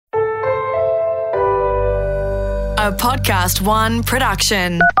A Podcast One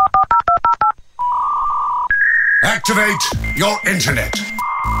production. Activate your internet.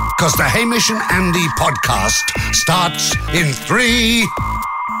 Because the Hamish and Andy podcast starts in 3,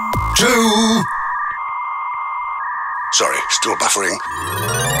 2... Sorry, still buffering.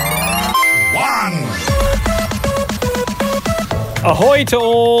 1. Ahoy to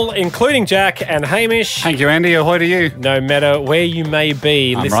all, including Jack and Hamish. Thank you, Andy. Ahoy to you. No matter where you may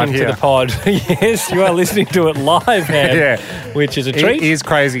be I'm listening right to the pod. Yes, you are listening to it live, Ham, Yeah. which is a treat. It is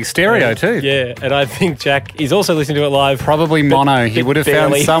crazy. Stereo, too. Yeah, and I think Jack is also listening to it live. Probably mono. He would have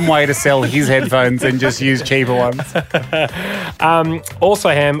found barely. some way to sell his headphones and just use cheaper ones. Also,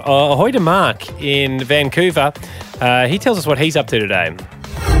 Ham, ahoy to Mark in Vancouver. He tells us what he's up to today.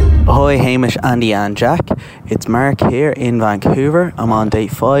 Ahoy, Hamish, Andy and Jack. It's Mark here in Vancouver. I'm on day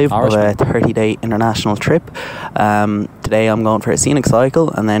 5 of a 30-day international trip. Today I'm going for a scenic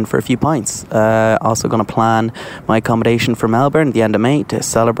cycle and then for a few pints. Also going to plan my accommodation for Melbourne at the end of May to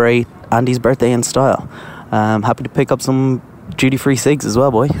celebrate Andy's birthday in style. Happy to pick up some duty-free cigs as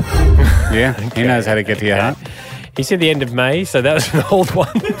well, boy. Yeah, he knows how to get to your heart. He said the end of May, so that was an old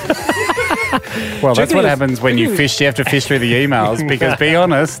one. Well, that's what happens when you fish. You have to fish through the emails because,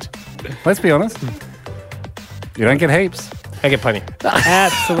 let's be honest, you don't get heaps. I get plenty.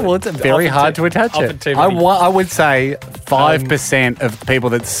 Absolutely. Well, it's very hard to attach it. I would say 5% of people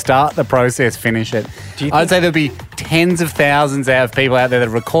that start the process finish it. I'd say there'll be tens of thousands of people out there that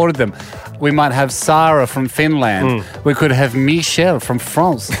recorded them. We might have Sarah from Finland. We could have Michelle from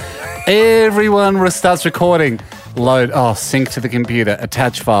France. Everyone starts recording. Load, sync to the computer,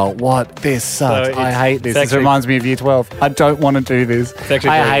 attach file. What? This sucks. I hate this. This reminds me of year 12. I don't want to do this. I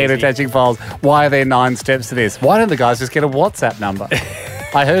hate attaching files. Why are there 9 steps to this? Why don't the guys just get a WhatsApp number?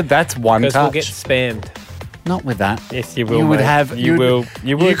 I heard that's one touch. Because we'll get spammed. Not with that. Yes, you will. You would mate. have. You will.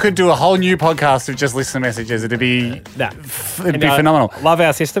 You could do a whole new podcast of just listener messages. It'd be phenomenal. Love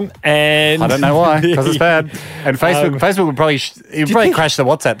our system, and I don't know why, because it's bad. And Facebook would probably crash the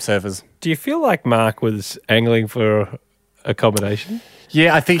WhatsApp servers. Do you feel like Mark was angling for accommodation?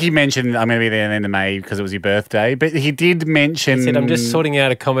 Yeah, I think he mentioned I'm going to be there at the end of May because it was your birthday. But he did mention... He said, I'm just sorting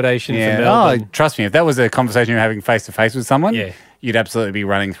out accommodation for Melbourne. Oh, trust me, if that was a conversation you were having face-to-face with someone, yeah, you'd absolutely be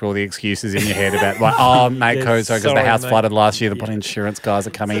running through all the excuses in your head about, like, mate, sorry, because the house flooded last year. The insurance guys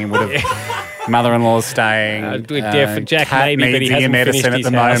are coming in. Would have mother-in-law's staying. Jack cat maybe, needs but he ear hasn't medicine finished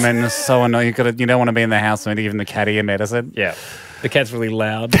at the his moment. It's so annoying. You don't want to be in the house and even the cat ear medicine. Yeah, the cat's really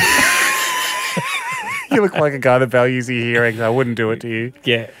loud. You look like a guy that values your hearing. I wouldn't do it to you.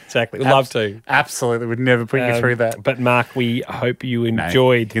 Yeah, exactly. Would love to. Absolutely. Would never put you through that. But Mark, we hope you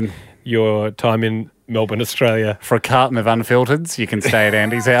enjoyed your time in Melbourne, Australia. For a carton of unfiltereds, you can stay at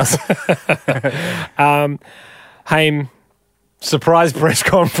Andy's house. Haim, surprise press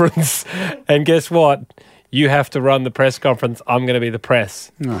conference. And guess what? You have to run the press conference. I'm going to be the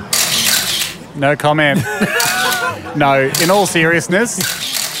press. No comment. No, in all seriousness,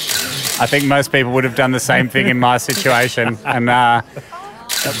 I think most people would have done the same thing in my situation. And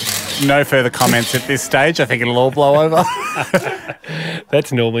no further comments at this stage. I think it'll all blow over.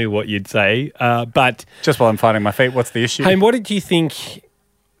 That's normally what you'd say. But just while I'm finding my feet, what's the issue? Hey, what did you think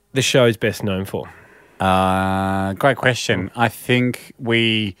the show's best known for? Great question. I think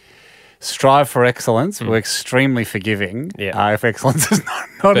we strive for excellence. We're extremely forgiving if excellence is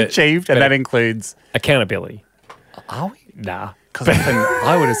not achieved, and that includes accountability. Are we? Nah. Because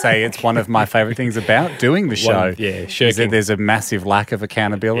I would say it's one of my favourite things about doing the show. Is that there's a massive lack of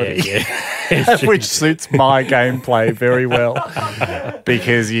accountability, which suits my gameplay very well.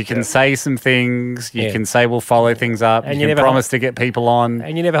 Because you can say some things, you can say we'll follow things up, and you can promise to get people on.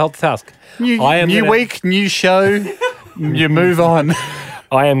 And you never hold the task. New week, new show, you move on.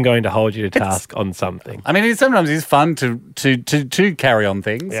 I am going to hold you to task on something. I mean, it sometimes is fun to carry on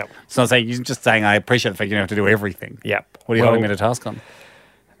things. Yep. It's not saying, you're just saying I appreciate the fact you don't have to do everything. Yep. What are you holding me to task on?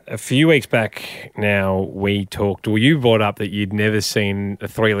 A few weeks back now, we talked, or you brought up that you'd never seen a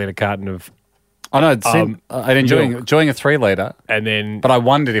 3-litre carton of... Oh, no, I'd enjoying a 3-litre, and then, but I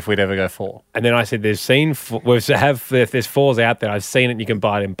wondered if we'd ever go 4. And then I said, there's 4s out there. I've seen it. You can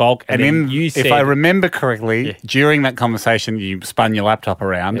buy it in bulk. And then you said, if I remember correctly, during that conversation, you spun your laptop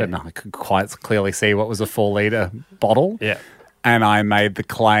around, and I could quite clearly see what was a 4-litre bottle. Yeah. And I made the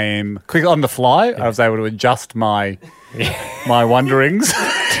claim quick on the fly. I was able to adjust my wonderings.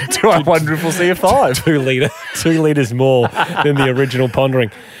 Do I wonder if we'll see a 5? 2 litres more than the original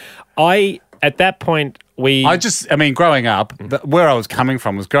pondering. At that point, growing up, where I was coming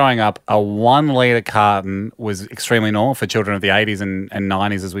from was growing up, a 1-litre carton was extremely normal for children of the 80s and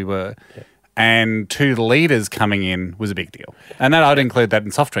 90s as we were. And 2 litres coming in was a big deal. And then I'd include that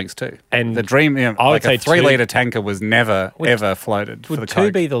in soft drinks too. And the dream, I would say a 3-litre tanker was never, ever floated for the Coke. Would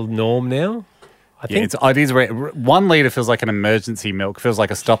 2 be the norm now? I think. It is 1 litre feels like an emergency milk, feels like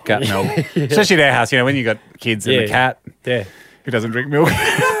a stopgap milk. Especially at our house, when you got kids and the cat who doesn't drink milk.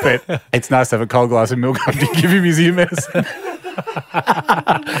 But it's nice to have a cold glass of milk after you give him his ear medicine.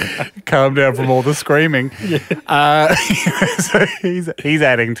 Calm down from all the screaming. So he's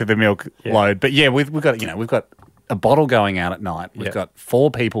adding to the milk load. But we've got a bottle going out at night. We've got 4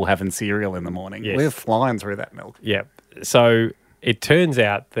 people having cereal in the morning. Yes. We're flying through that milk. Yeah. So it turns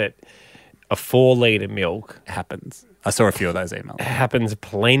out that a 4-litre milk happens. I saw a few of those emails. Happens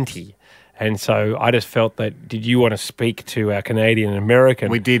plenty. And so I just felt that, did you want to speak to our Canadian and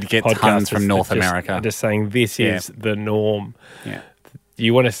American? We did get tons from North America. Just saying this is the norm. Yeah. Do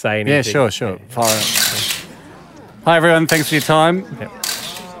you want to say anything? Yeah, sure. Fire. Hi, everyone. Thanks for your time. Yep.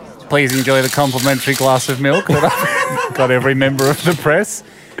 Please enjoy the complimentary glass of milk that I've got every member of the press.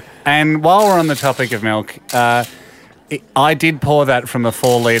 And while we're on the topic of milk, I did pour that from a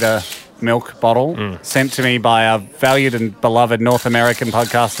 4-litre milk bottle sent to me by our valued and beloved North American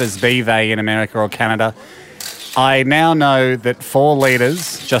podcasters, be they in America or Canada. I now know that 4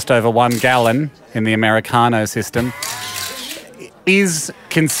 litres, just over 1 gallon in the Americano system, is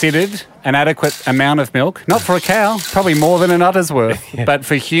considered an adequate amount of milk. Not for a cow, probably more than an udder's worth. But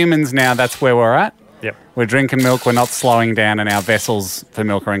for humans now, that's where we're at. Yep. We're drinking milk, we're not slowing down, and our vessels for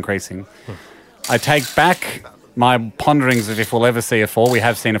milk are increasing. I take back my ponderings of if we'll ever see a 4. We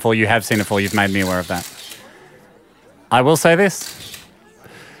have seen a 4. You have seen a 4. You've made me aware of that. I will say this.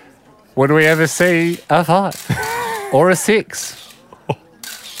 Would we ever see a 5 or a 6?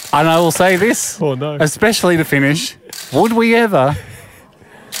 And I will say this, especially to finish, would we ever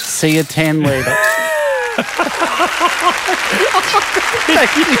see a 10-litre?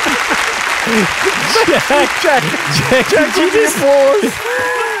 Thank you. Jack, you just pause.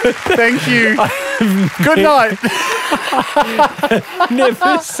 Thank you. Good night.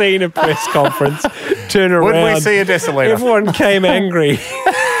 Never seen a press conference turn around. Would we see a deciliter? Everyone came angry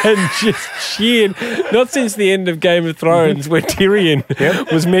and just cheered. Not since the end of Game of Thrones, where Tyrion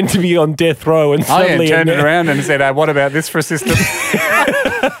was meant to be on death row and suddenly turned it around and said, "What about this for a system?"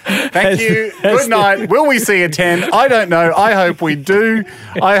 Thank you. Good night. Will we see a 10? I don't know. I hope we do.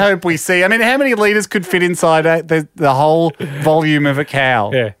 I hope we see. I mean, how many litres could fit inside the whole volume of a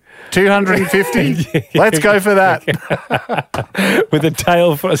cow? Yeah. 250? Let's go for that. With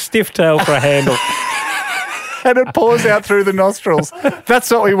a stiff tail for a handle. And it pours out through the nostrils. That's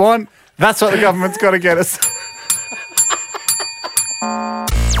what we want. That's what the government's got to get us.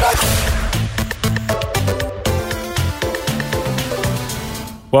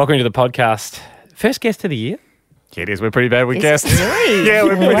 Welcome to the podcast. First guest of the year. Yeah, it is. We're pretty bad with guests. Yeah,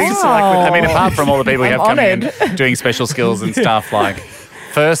 we're pretty apart from all the people we have coming in doing special skills and stuff, like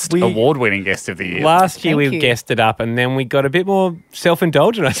first award-winning guest of the year. Last year we guessed it up and then we got a bit more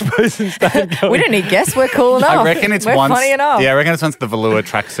self-indulgent, I suppose, and started going. We don't need guests. We're cool enough. I reckon it's We're funny enough. Yeah, I reckon it's once the velour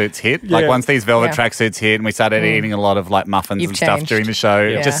tracksuits hit. Like once these velvet tracksuits hit and we started eating a lot of like muffins and stuff during the show,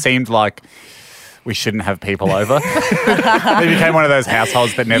 it just seemed like we shouldn't have people over. They became one of those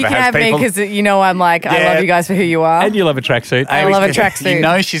households that never has people. You can have me because, I'm like, I love you guys for who you are. And you love a tracksuit. I love a tracksuit. You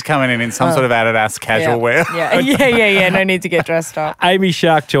know she's coming in some sort of Adidas casual wear. Yeah. No need to get dressed up. Amy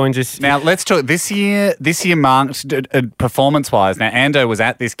Shark joins us. Now, let's talk. This year marked performance-wise. Now, Ando was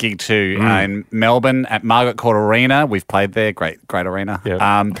at this gig too in Melbourne at Margaret Court Arena. We've played there. Great arena. Yep.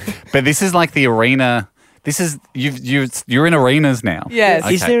 But this is like the arena... This is you're in arenas now. Yes.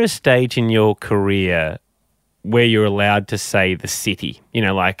 Okay. Is there a stage in your career where you're allowed to say the city?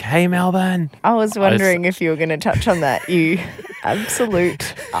 Like, hey, Melbourne. I was wondering if you were going to touch on that, you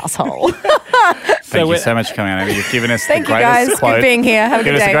absolute asshole. Thank you so much for coming on. You've given us Thank the you greatest guys. quote. Good being here. Have a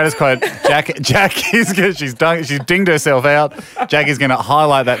good day. The greatest quote. Jack is good. She's dinged herself out. Jack is going to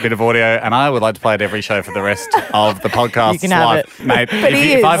highlight that bit of audio, and I would like to play it every show for the rest of the podcast. You can have live. it, mate. But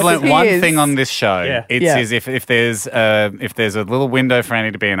if I've learnt one thing on this show, it Yeah. is if there's a little window for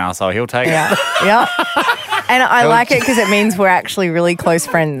Andy to be an arsehole, he'll take it. Yeah. And I like it because it means we're actually really close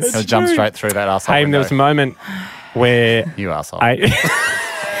friends. He'll jump straight through that arsehole Hey, window. there was a moment where... You arsehole.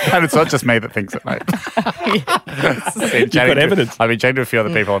 And it's not just me that thinks it, mate. You've got evidence. I've been chatting to a few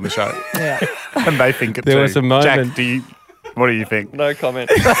other people on the show. Yeah. And they think it too. There was a moment... Jack, what do you think? No comment.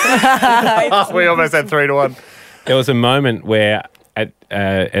 We almost had 3-1. There was a moment where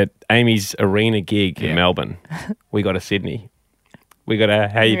at Amy's arena gig in Melbourne, we got to Sydney.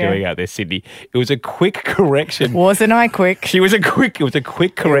 how you doing out there, Sydney? It was a quick correction. Wasn't I quick? It was a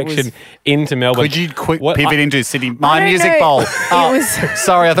quick correction into Melbourne. Could you pivot into Sydney My Music Bowl?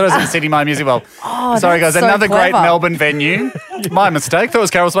 Sorry, I thought it was in Sydney My Music Bowl. Sorry, guys. so Another clever. great Melbourne venue. My mistake. Thought it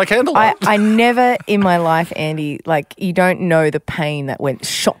was Carols by Candlelight. I never in my life, Andy, like you don't know the pain that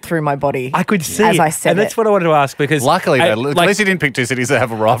shot through my body. I could see as it. I said and that's what I wanted to ask because luckily, at least you didn't pick two cities that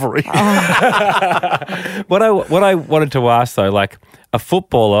have a rivalry. What I wanted to ask though, like a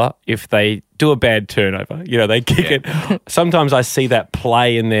footballer, if they do a bad turnover, they kick it. Sometimes I see that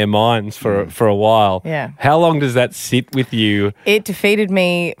play in their minds for a while. Yeah. How long does that sit with you? It defeated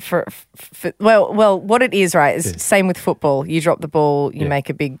me for what it is, right, is same with football. You drop the ball, you make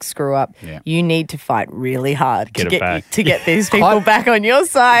a big screw up. Yeah. You need to fight really hard to get these people back on your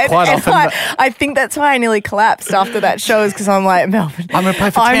side. Quite often. I think that's why I nearly collapsed after that show is because I'm like, Melbourne, I'm going to play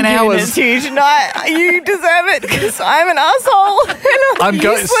for 10 hours. It to you tonight. You deserve it because I'm an asshole. I'm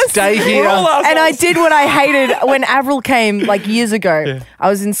going to stay here. And I did what I hated when Avril came like years ago. Yeah. I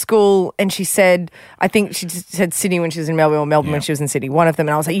was in school and she said, I think she just said Sydney when she was in Melbourne or Melbourne when she was in Sydney, one of them.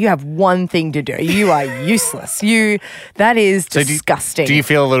 And I was like, you have one thing to do. You are useless. That is disgusting. Do you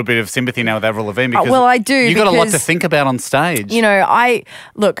feel a little bit of sympathy now with Avril Lavigne? Because well, I do. You've got a lot to think about on stage.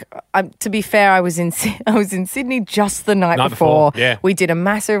 To be fair, I was in Sydney just the night before. Yeah. We did a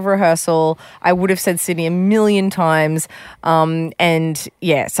massive rehearsal. I would have said Sydney a million times.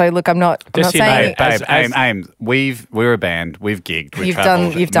 So look, I'm not saying... Ames, we're a band. We've gigged. You've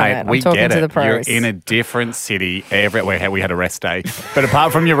done it. I'm talking to the pros. You're in a different city everywhere. We had a rest day. But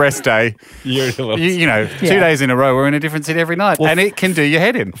apart from your rest day, 2 days in a row, we're in a different city every night. And it can do your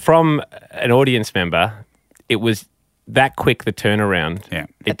head in. From an audience member, it was that quick, the turnaround. Yeah.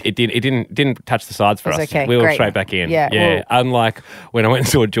 It didn't touch the sides for us. Okay, we were great. straight back in. Yeah. Well, unlike when I went and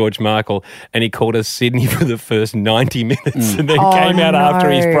saw George Michael and he called us Sydney for the first 90 minutes and then came out after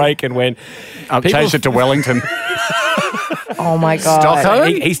his break and went... I've changed it to Wellington. Oh my God. Stockholm?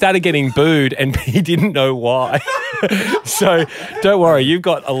 He started getting booed and he didn't know why. So don't worry, you've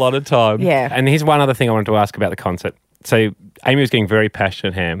got a lot of time. Yeah. And here's one other thing I wanted to ask about the concert. So Amy was getting very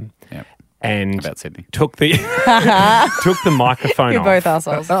passionate, Ham. Yep. And about Sydney. took the microphone You're off. both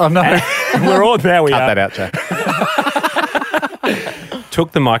assholes. Oh, no. We're all there. We Cut are. that out, Jack.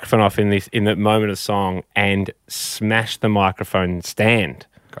 Took the microphone off in the moment of song and smashed the microphone stand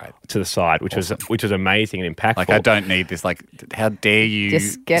to the side, which was amazing and impactful. Like, I don't need this. Like, how dare you?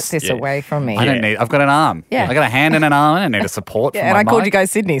 Just get this away from me. I don't need. I've got an arm. Yeah. I got a hand and an arm. I don't need a support. And I called you guys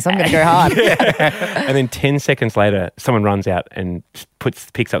Sydney, so I'm going to go hard. And then 10 seconds later, someone runs out and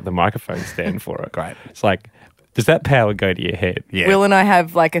picks up the microphone stand for it. Great. It's like, does that power go to your head? Yeah. Will and I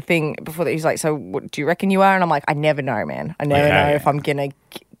have like a thing before that. He's like, so what do you reckon you are? And I'm like, I never know, man. I never know if I'm going to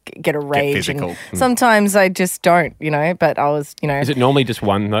get a rage. physical. And sometimes I just don't, but I was, Is it normally just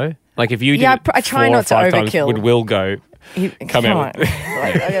one though? Like if you did I try 4 or not to 5 times, overkill. would Will go? Come out. Like,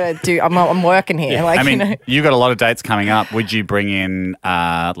 I gotta do. I'm working here. Yeah. Like, I mean, you've got a lot of dates coming up. Would you bring in,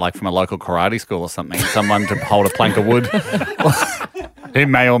 like from a local karate school or something, someone to hold a plank of wood? It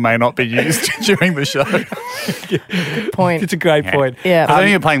may or may not be used during the show. Good point. It's a great point. Yeah. Because when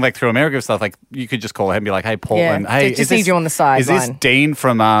you're playing like through America and stuff, like you could just call ahead and be like, "Hey, Portland, Yeah. hey, Just need you on the sideline. Is this Dean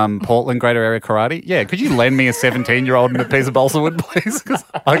from Portland Greater Area Karate? Yeah, could you lend me a 17-year-old and a piece of balsa wood, please? Because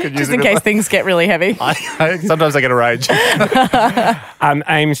I could use Just it in case things get really heavy. Sometimes I get a rage.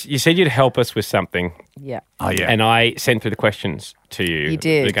 Ames, you said you'd help us with something. Yeah. Oh yeah. And I sent through the questions to you. You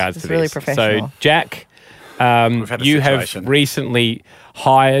did. In regards It's to really this. professional. So, Jack, had a you have situation. recently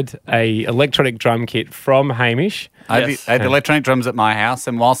hired a electronic drum kit from Hamish. I had electronic drums at my house,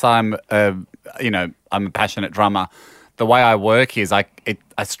 and whilst I'm a passionate drummer, the way I work is I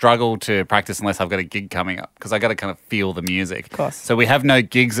struggle to practice unless I've got a gig coming up because I got to kind of feel the music. Of course. So we have no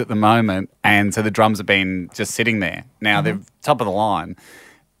gigs at the moment, and so the drums have been just sitting there. Now they're top of the line.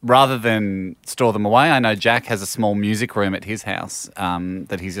 Rather than store them away, I know Jack has a small music room at his house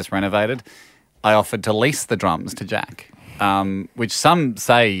that he's just renovated. I offered to lease the drums to Jack, which some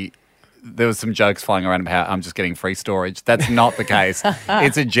say there was some jokes flying around about how I'm just getting free storage. That's not the case.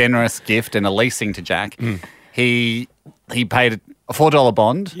 It's a generous gift and a leasing to Jack. He paid a $4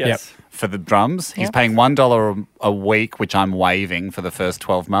 bond for the drums. He's paying $1 a week, which I'm waiving for the first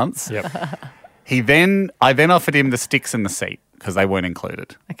 12 months. Yep. I then offered him the sticks and the seat because they weren't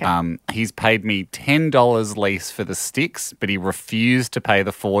included. Okay. He's paid me $10 lease for the sticks, but he refused to pay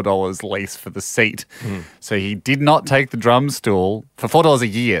the $4 lease for the seat. So he did not take the drum stool for $4 a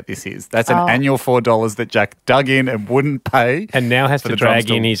year. That's an annual $4 that Jack dug in and wouldn't pay, and now has for to the drum drag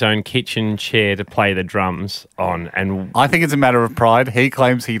stool. in his own kitchen chair to play the drums on. And I think it's a matter of pride. He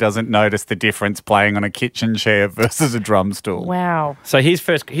claims he doesn't notice the difference playing on a kitchen chair versus a drum stool. Wow. so here's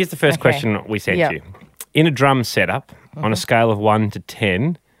the first question we sent Yep. you. In a drum setup, on a scale of 1 to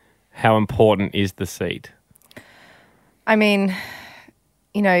 10, how important is the seat? I mean,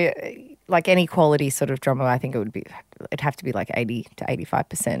 like any quality sort of drummer, I think it'd have to be like 80 to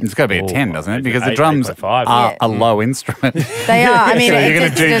 85%. It's got to be a 10, doesn't it? it's Because the eight, drums 8.5. are a low instrument. They are. I mean, So it you're going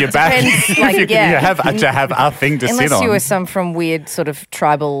to just- do your it back. depends, like, you yeah. have to have a thing to sit Unless on. you were from weird sort of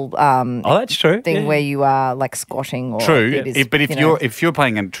tribal Oh, that's true. thing Yeah. where you are like squatting or True, it is, but if you're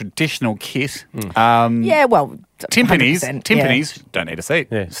playing a traditional kit, timpanis 100%, don't need a seat.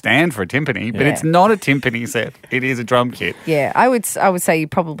 Yeah. Stand for a timpani, but Yeah. it's not a timpani set. It is a drum kit. Yeah, I would say you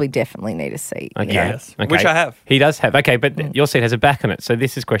probably definitely need a seat. Okay. Yeah. Yes. Which I have. He does have. Okay, but your seat has a back on it. So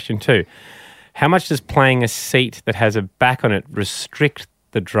this is question 2. How much does playing a seat that has a back on it restrict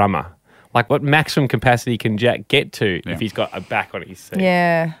the drummer? Like, what maximum capacity can Jack get to if he's got a back on his seat?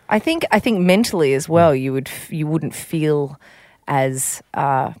 Yeah, I think mentally as well, you wouldn't feel as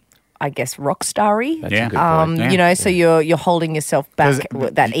I guess rock starry. That's Yeah. a good point. Yeah. So you're holding yourself back.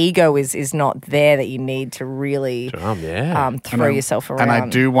 'Cause That ego is not there that you need to really Drum, yeah. throw yourself around. And I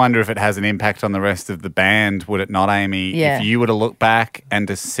do wonder if it has an impact on the rest of the band, would it not, Amy? Yeah. If you were to look back and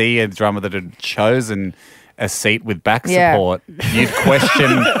to see a drummer that had chosen a seat with back Yeah. support, you'd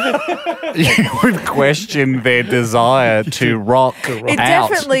question their desire to rock It out.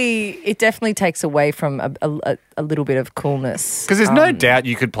 definitely takes away from a little bit of coolness. Because there's no doubt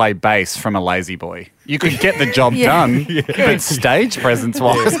you could play bass from a lazy boy. You could get the job Yeah. done, but stage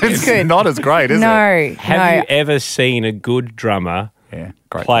presence-wise, it's Good. not as great, is it? No, Have you ever seen a good drummer Yeah,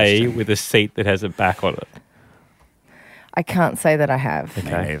 great play question. with a seat that has a back on it? I can't say that I have. Me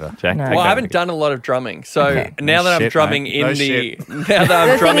neither. Jack, No. take Well, I that haven't again. done a lot of drumming, so Okay. now that I'm shit, drumming mate. in No the shit. now that I'm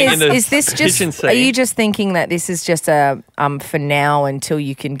The thing drumming in the is this kitchen just? seat. Are you just thinking that this is just a for now until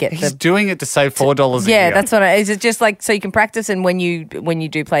you can get He's the? doing it to save $4 a year. Yeah, that's what. Is it just like so you can practice, and when you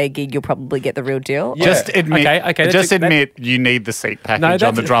do play a gig, you'll probably get the real deal? Yeah. Just admit, Okay, that's just a- that- admit you need the seat package No,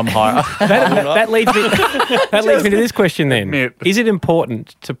 on the drum hire. That leads me. That leads me to this question then: Admit. is it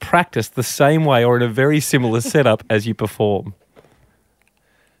important to practice the same way or in a very similar setup as you perform?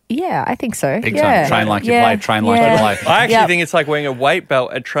 Yeah, I think so. Big yeah. time. Train like you Yeah. play. Train like Yeah. you play. I actually Yep. think it's like wearing a weight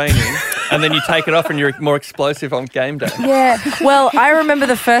belt at training, and then you take it off and you're more explosive on game day. Yeah. Well, I remember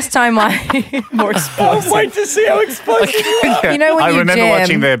the first time I more explosive. Wait to see how explosive you are. You know when I you remember jam-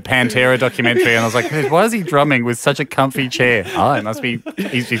 watching the Pantera documentary, and I was like, "Why is he drumming with such a comfy chair? Oh, it must be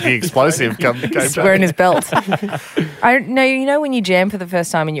he's the explosive." He's wearing his belt. I know. You know when you jam for the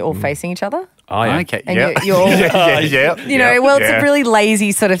first time and you're all facing each other. Oh, yeah. Okay. And yeah. you're all- yeah. You know, well, it's a really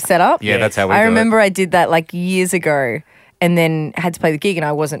lazy sort of setup. Yeah, that's how we I do remember I did that like years ago, and then had to play the gig, and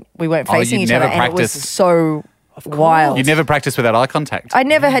we weren't Oh, facing you'd each other, never and it was practiced- so wild. You never practice without eye contact. I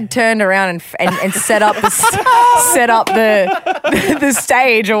never had turned around and set up the the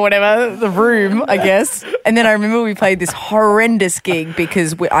stage or whatever, the room, I guess. And then I remember we played this horrendous gig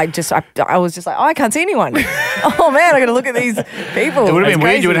because I was just like, oh, I can't see anyone. Oh man, I got to look at these people. It would have It's been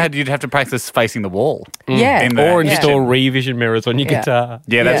weird. crazy. You'd have to practice facing the wall. Yeah. In the- Or Yeah. install revision mirrors on your Yeah. guitar.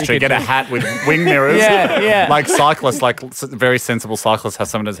 Yeah, that's Yeah. true. Get a hat with wing mirrors. Yeah. Like cyclists, like very sensible cyclists have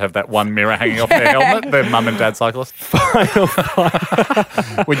sometimes have that one mirror hanging off their helmet, the mum and dad cyclist.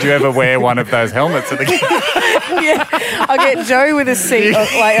 Would you ever wear one of those helmets at the gig? Yeah, I'll get Joe with a seat,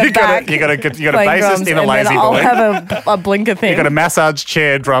 like a back. You got a playing bassist drums, in a and lazy then I'll boy. have a blinker thing. You got a massage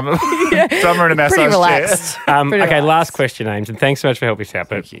chair drummer, drummer in a massage Pretty chair. relaxed. Pretty Okay, relaxed. last question, Ames, and thanks so much for helping us out.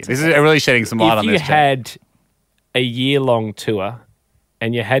 But This is really shedding some light if on you this. Jack. had a year-long tour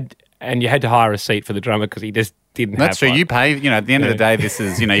and you had to hire a seat for the drummer because he just didn't That's have true. one. You pay. At the end of the day, this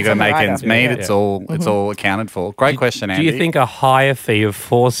is you got to on the make rider. ends meet. Yeah. It's all accounted for. Great question, Do Andy. you think a higher fee of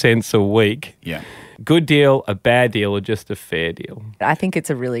 4 cents a week, Yeah. good deal, a bad deal, or just a fair deal? I think it's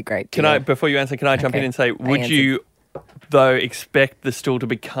a really great deal. Can I, before you answer, can I jump in Okay. and say, I would answered. you, though, expect the stool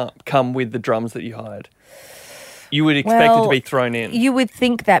to come with the drums that you hired? You would expect it to Well, be thrown in. You would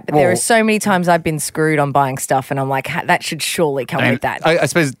think that, but there Well- are so many times I've been screwed on buying stuff, and I'm like, that should surely come And with that. I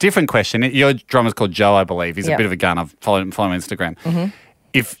suppose different question. Your drummer's called Joe, I believe. He's a Yep. bit of a gun. I've followed him on Instagram.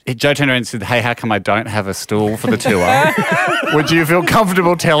 if Joe turned around and said, hey, how come I don't have a stool for the tour? Would you feel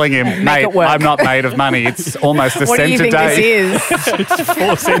comfortable telling him, mate, I'm not made of money. It's almost a What do cent you a think day. this is? It's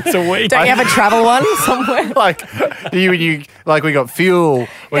 4 cents a week. Don't you have a travel one somewhere? Like we got fuel,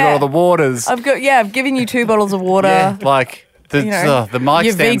 we got all the waters. I've given you 2 bottles of water. Yeah, like the mic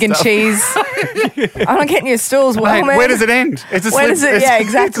your stand vegan stuff. cheese. I'm not getting your stools. Well, Mate, man. where does it end? It's a Where does it? Yeah,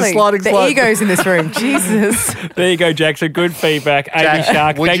 exactly. It's a sliding the slide. ego's in this room. Jesus. There you go, Jackson. Good feedback. Amy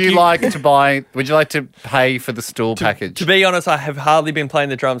Shark, would thank you like to pay for the stool package? To be honest, I have hardly been playing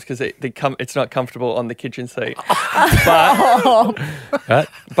the drums because it's not comfortable on the kitchen seat.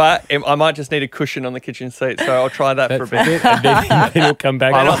 But I might just need a cushion on the kitchen seat, so I'll try that for a bit. And then he'll come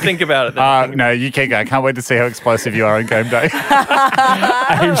back. And I'll think about it then. No, you keep going. Can't wait to see how explosive you are on game day.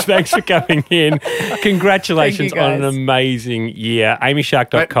 Ames, thanks for coming in. Congratulations Thank you, on an guys. amazing year.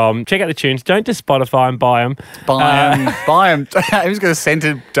 AmyShark.com. Check out the tunes. Don't just Spotify and buy them. Buy him. Who's going to send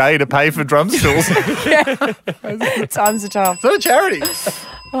a day to pay for drum stools? Times are tough. It's not a charity.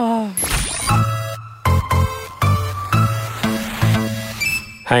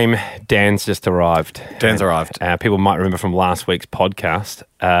 Haim, Dan's just arrived. Dan's arrived. People might remember from last week's podcast.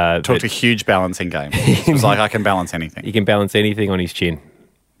 Talked a huge balancing game. It was like, I can balance anything. He can balance anything on his chin.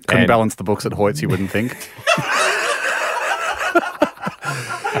 Couldn't And- balance the books at Hoyt's, you wouldn't think.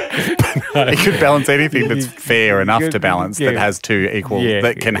 He could balance anything that's fair enough to balance, that has two equal,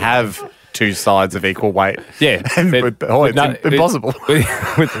 that can have two sides of equal weight. Yeah. And with Hoyt's, impossible.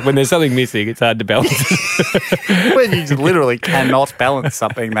 When there's something missing, it's hard to balance. When you literally cannot balance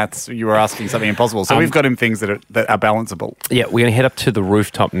something, you were asking something impossible. So we've got him things that are balanceable. Yeah, we're going to head up to the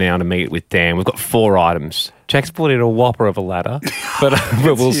rooftop now to meet with Dan. We've got 4 items. Jack's brought in a whopper of a ladder, but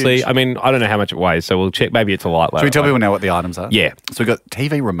we'll see. I mean, I don't know how much it weighs, so we'll check. Maybe it's a light ladder. Should we tell people now what the items are? Yeah. So we've got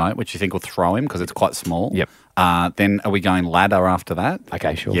TV remote, which you think will throw him because it's quite small. Yep. Then are we going ladder after that?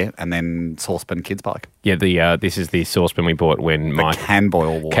 Okay, sure. Yeah, and then saucepan kids bike. Yeah, this is the saucepan we bought when Mike Can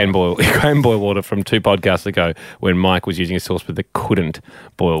boil water. can boil water from 2 podcasts ago when Mike was using a saucepan that couldn't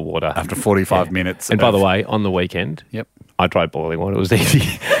boil water After 45 minutes. And by the way, on the weekend, Yep. I tried boiling water. It was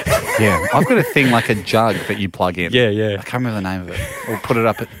easy. Yeah, I've got a thing like a jug that you plug in. Yeah. I can't remember the name of it. We'll put it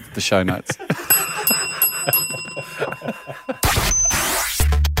up at the show notes.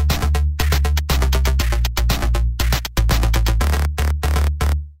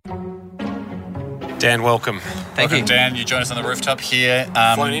 Dan, welcome. Thank you. Dan. You join us on the rooftop here.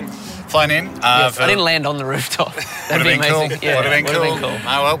 Flown in. Yes, I didn't land on the rooftop. That'd be amazing. Cool. Yeah, would have been cool. cool.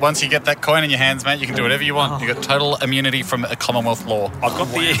 Oh, well, once you get that coin in your hands, mate, you can do whatever you want. You've got total immunity from a Commonwealth law. I've got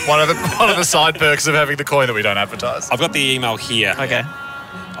the one of the side perks of having the coin that we don't advertise. I've got the email here. Okay.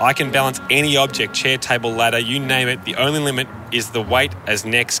 I can balance any object, chair, table, ladder, you name it. The only limit is the weight as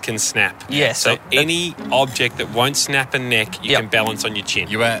necks can snap. Yes. So any object that won't snap a neck, you Yep. can balance on your chin.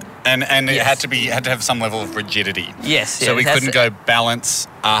 You were, and it Yes. had to have some level of rigidity. Yes. So we couldn't go balance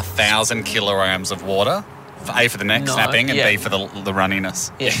 1,000 kilograms of water. A for the neck No, snapping and yeah. B for the runniness.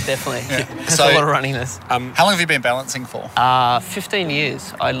 Yeah, definitely. That's So- a lot of runniness. How long have you been balancing for? 15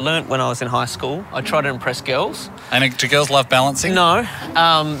 years. I learnt when I was in high school. I tried to impress girls. And do girls love balancing? No,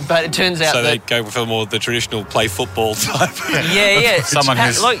 but it turns out So they that... go for more the traditional play football type. Yeah. Someone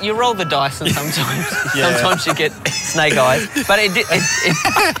who's- Like, you roll the dice and sometimes sometimes you get snake eyes. But it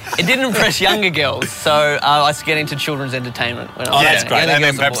didn't impress younger girls. So I was getting into children's entertainment. When I was That's young. great. Younger And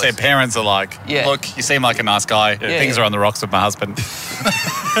then girls perhaps their boys. parents are like, Yeah. look, you seem like a nice guy. Things are on the rocks with my husband.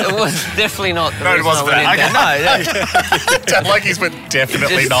 It was definitely not the No, it reason wasn't I went that. in there. No. Like he's with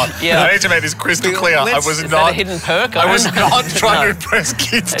definitely Just- not. yeah. I need to make this crystal clear. I was Is that not a hidden perk? I was don't know. not trying to No. impress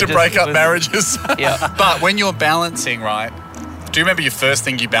kids to just break up was- marriages. Yeah. But when you're balancing, right, do you remember your first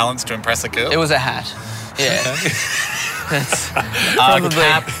thing you balanced to impress a girl? It was a hat. Yeah. That's a probably...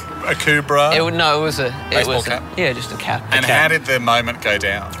 cap, a kubra. It was Baseball cap? Yeah, just a cap. And how did the moment go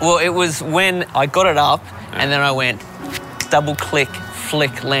down? Well, it was when I got it up and then I went double click,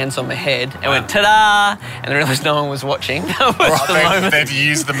 flick, lands on my head and went ta-da, and I realised no one was watching. That was the moment. Then you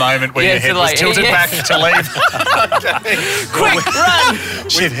used the moment where Yeah, your head to was like- tilted yeah. back to leave. Quick, run!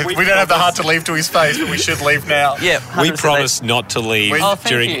 Shit, we don't have the heart to leave to his face, but we should leave now. Yeah, We 100%. promise not to leave Oh, thank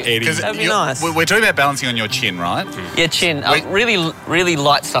during you. any... Because That'd be nice. we're talking about balancing on your chin, right? Yeah, chin. Wait. Really, really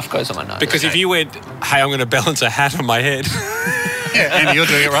light stuff goes on my nose. Because if you went, hey, I'm going to balance a hat on my head, Yeah, and you're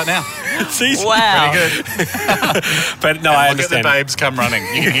doing it right now. it's easy. Wow. Pretty good. But no, I Look at the understand. babes come running.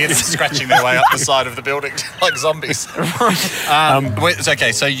 You can hear them scratching their way up the side of the building like zombies. It's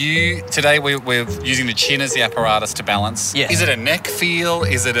okay. So today we're using the chin as the apparatus to balance. Yes. Is it a neck feel?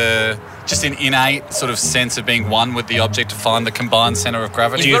 Is it just an innate sort of sense of being one with the object to find the combined centre of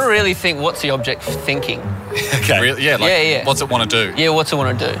gravity? You've got to really think, what's the object thinking? Okay. Really? Yeah, like, what's it want to do? Yeah, what's it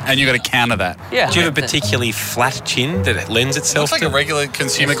want to do? And you've got to counter that. Yeah. Do you have a particularly flat chin that lends itself Looks like to... a regular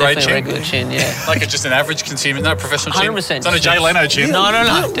consumer It's grade definitely chin. a regular chin, yeah. Like it's just an average consumer, no professional chin. 100%. It's not a Jay Leno chin. No.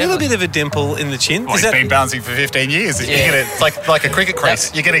 A little bit of a dimple in the chin. Well, Is he's that... been bouncing for 15 years. Yeah. It's like a cricket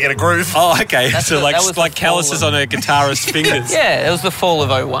crease. You're going to get a groove. Oh, okay. That's So the- that was like the calluses on a guitarist's fingers. Yeah, it was the fall of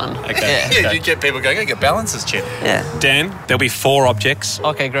 01. Okay. Yeah, you get people going, get balances chin. Yeah. Dan, there'll be 4 objects.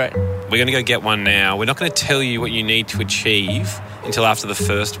 Okay, great. We're going to go get one now. We're not going to tell you what you need to achieve until after the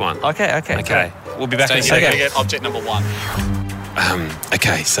first one. Okay. Okay. We'll be back in a So you're going to second. get object number 1.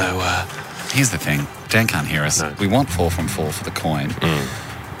 Okay, so... Here's the thing. Dan can't hear us. No. We want 4 from 4 for the coin.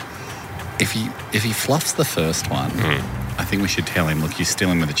 If he fluffs the first one, I think we should tell him, look, you're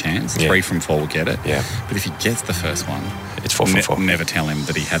still in with a chance. Yeah. 3 from 4 will get it. Yeah. But if he gets the first one, It's 4 from 4. Never tell him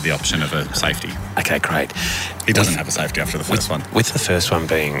that he had the option of a safety. Okay, great. He doesn't have a safety after the first one. With the first one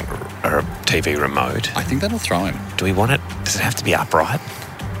being a TV remote, I think that'll throw him. do we want it? Does it have to be upright?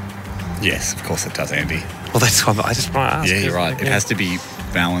 Yes, of course it does, Andy. Well, that's what I just want to ask. Yeah, you're right. It has to be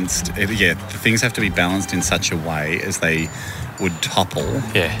balanced. The things have to be balanced in such a way as they would topple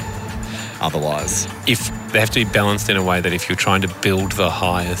Yeah. otherwise. If they have to be balanced in a way that if you're trying to build the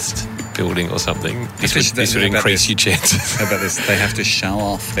highest building or something, this would increase your chances. How about this? They have to show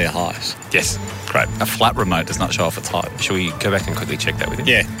off their height. Yes, great. A flat remote does not show off its height. Shall we go back and quickly check that with him?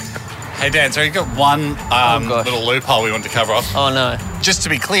 Yeah. Hey, Dan, so you've got one gosh. little loophole we want to cover off. Oh, no. Just to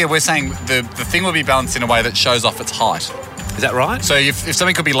be clear, we're saying the thing will be balanced in a way that shows off its height. Is that right? So if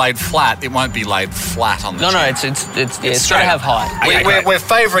something could be laid flat, it won't be laid flat on the No, chin. it's got to have height. We're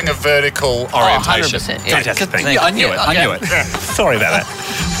favouring a vertical orientation. 100%. Yeah. Fantastic, thank you. Yeah, I knew it. I Okay. knew it. Sorry about that.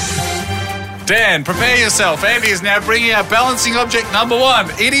 Dan, prepare yourself. Andy is now bringing out balancing object number 1.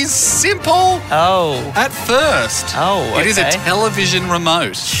 It is simple Oh, at first. Oh, It is a okay. television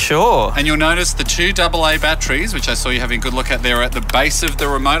remote. sure. And you'll notice the 2 AA batteries, which I saw you having a good look at there, are at the base of the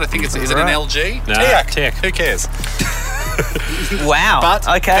remote. I think is it an Right. LG? No, TEC. Who cares? Wow. But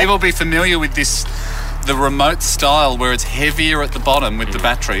okay. people will be familiar with the remote style where it's heavier at the bottom with the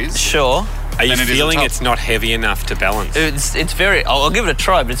batteries. Sure. Are you Then it is a feeling top. it's not heavy enough to balance? It's very. I'll give it a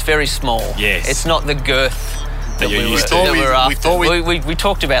try, but it's very small. Yes. It's not the girth that you're we used were, to. that we were We after. thought We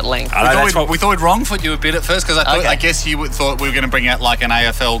talked about length. I know, that's what- We thought we'd wrongfoot you a bit at first because Okay. I guess you thought we were going to bring out like an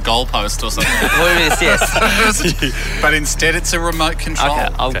AFL goalpost or something. Well, it is, yes. But instead it's a remote control.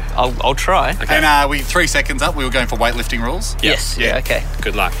 Okay. I'll try. And 3 seconds up, we were going for weightlifting rules. Yes. Yeah. Okay.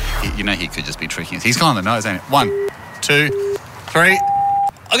 Good luck. You know he could just be tricking us. He's gone on the nose, ain't it? 1, 2, 3.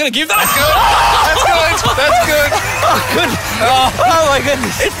 I'm going to give that. That's good. Oh my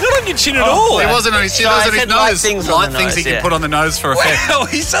goodness. It's not on your chin at all. It wasn't on his chin, it No, was I on his said light nose. things on Light the things nose, he can yeah. put on the nose for effect. Wow,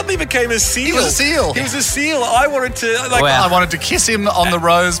 he suddenly became a seal. He was a seal. He was a seal. I wanted to... Like, Wow. I wanted to kiss him on the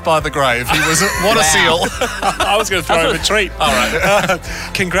rose by the grave. He was what a Wow. seal. I was going to throw him a treat. All right.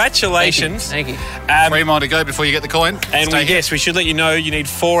 Congratulations. Thank you. 3 more to go before you get the coin. And Stay here. yes, we should let you know you need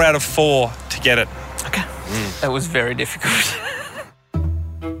 4 out of 4 to get it. Okay. That was very difficult.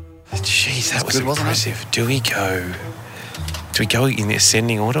 Jeez, that was good, wasn't it? impressive. Do we go in the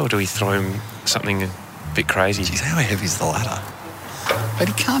ascending order or do we throw him something a bit crazy? Jeez, how heavy is the ladder? But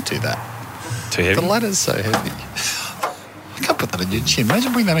he can't do that. Too heavy? The ladder's so heavy. I can't put that on your chin.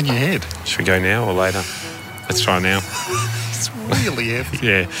 Imagine putting that on your head. Should we go now or later? Let's try now. It's really heavy.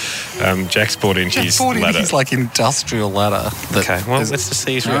 Yeah. Jack's brought in his Jack ladder. His like industrial ladder. that Okay, well, is- let's just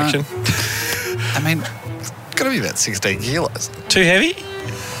see his All right. reaction. I mean, it's got to be about 16 kilos. Too heavy?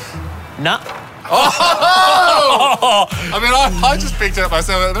 No. I mean, I just picked it up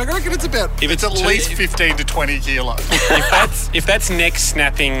myself. I reckon it's about. If It's it's at too- least 15 to 20 kilos. If that's neck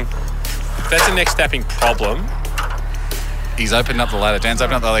snapping, if that's a neck snapping problem, He's opened up the ladder. Dan's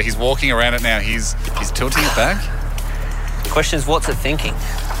opened up the ladder. He's walking around it now. He's tilting it back. Question is, what's it thinking?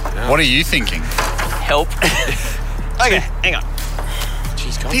 What are you thinking? Help. Okay, hang on.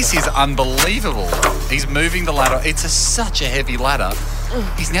 jeez, God, This is unbelievable. He's moving the ladder. It's such a heavy ladder.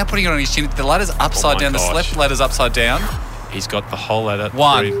 He's now putting it on his chin. The ladder's upside down. gosh. The left ladder's upside down. he's got the whole ladder.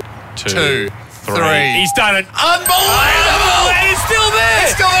 1, 3, 2, 3. He's done it. Unbelievable! And it's still there.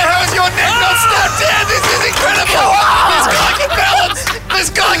 It's still there. How is your neck not snapped down? This is incredible. This guy can balance. This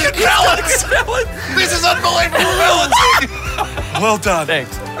guy can balance. This is unbelievable balancing. Well done.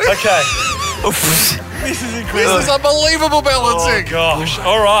 Thanks. Okay. This is unbelievable balancing. Oh gosh.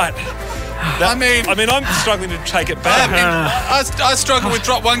 All right. I mean, I'm struggling to take it I, back. mean I struggle with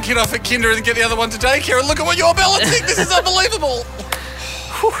drop one kid off at kinder and get the other one to daycare, and look at what you're balancing. This is unbelievable.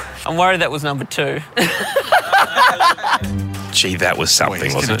 I'm worried that was number 2. Gee, that was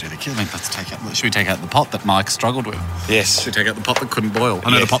something, wasn't it? Should we take out the pot that Mike struggled with? Yes. Should we take out the pot that couldn't boil?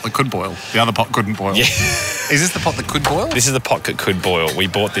 I know the pot that could boil. The other pot couldn't boil. Yeah. Is this the pot that could boil? This is the pot that could boil. We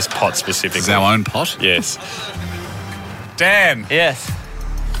bought this pot specifically. It's our own pot? Yes. Dan. Yes.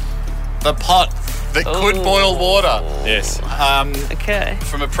 The pot that could boil water. Yes. Okay.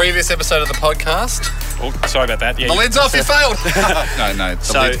 From a previous episode of the podcast. Oh, sorry about that. Yeah, the lid's off, you failed. No.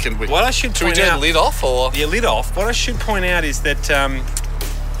 The lid can... What I should Should we point do out... the lid off or... The lid off. What I should point out is that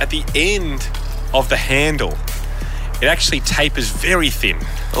at the end of the handle, it actually tapers very thin.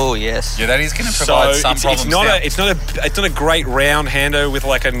 Oh, yes. Yeah, that is going to provide some problems. It's not a great round handle with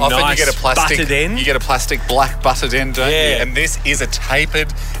like a Often nice you get a plastic, butted end. You get a plastic black butted end, don't you? And this is a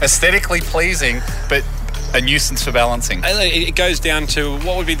tapered, aesthetically pleasing, but a nuisance for balancing. It goes down to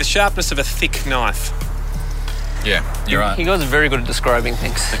what would be the sharpness of a thick knife. Yeah, you're right. You guys are very good at describing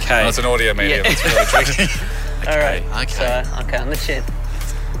things. Okay. Well, it's an audio medium. It's really tricky. All right. Okay. So, on the chin.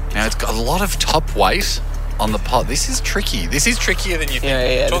 Now, it's got a lot of top weight on the pot. This is tricky. This is trickier than you think.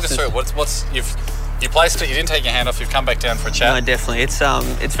 Yeah. Talk us through it. You placed it, you didn't take your hand off, you've come back down for a chat. No, definitely.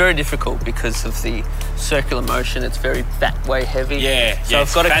 It's very difficult because of the circular motion. It's very that way heavy. Yeah. So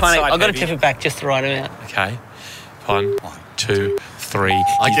I've got to tip it back just the right amount. Okay. 1, 2, 3.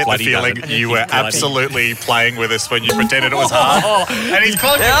 I get the feeling you were absolutely playing with us when you pretended it was hard. And he's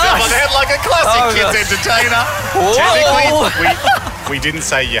clonked himself on the head like a classic kids entertainer. Technically, we didn't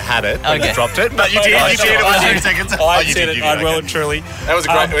say you had it when you dropped it, but you did. You did. It was 30 seconds. I said it well and truly. That was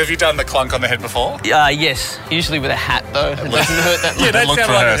great. Have you done the clunk on the head before? Yes. Usually with a hat, though. It doesn't hurt that much. Yeah, that looked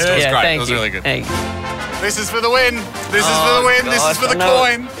sounded like rehearsed. It was great. Thank It was you. really good. Thank you. This is for the win. This is for the win. This is for the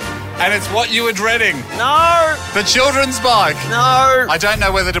coin. And it's what you were dreading. No. The children's bike. No. I don't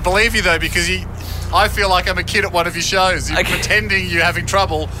know whether to believe you, though, because I feel like I'm a kid at one of your shows. You're pretending you're having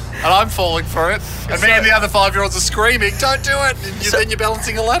trouble, and I'm falling for it. And me and the other 5-year-olds are screaming, don't do it. And then you're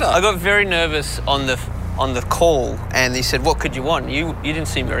balancing a ladder. I got very nervous on the call, and he said, what could you want? You didn't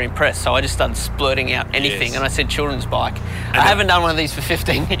seem very impressed, so I just started splurting out anything. Yes. And I said children's bike. I haven't done one of these for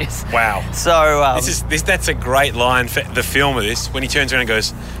 15 years. Wow. So that's a great line for the film of this, when he turns around and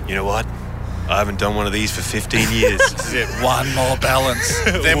goes, you know what? I haven't done one of these for 15 years. One more balance.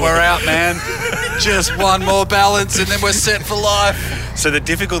 Then we're out, man. Just one more balance and then we're set for life. So the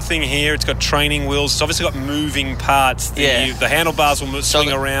difficult thing here, it's got training wheels. It's obviously got moving parts. The handlebars will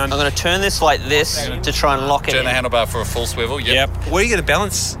swing around. I'm going to turn this like this to try and lock it Turn in. the handlebar for a full swivel. Yep. Where are you going to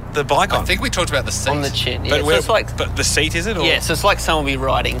balance the bike on? I think we talked about the seat. On the chin. Yeah. But the seat, is it? Or? Yeah, so it's like someone will be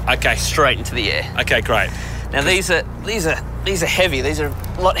riding straight into the air. Okay, great. Now these are heavy. These are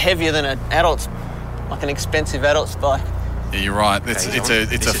a lot heavier than an adult's, like an expensive adult's bike. Yeah, you're right. It's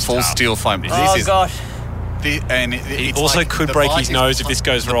a full steel foam. Gosh. He also could break his nose if this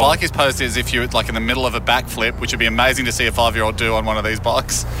goes wrong. The bike is posted as if you're like in the middle of a backflip, which would be amazing to see a 5-year-old do on one of these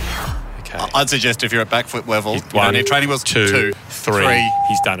bikes. Okay. I'd suggest if you're at backflip level, you don't need training wheels. 2, 3.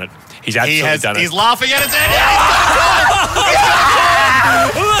 He's done it. He's absolutely done it. He's laughing at his head.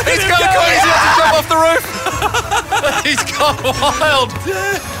 He's got a coin. He's about to jump off the roof. He's gone wild.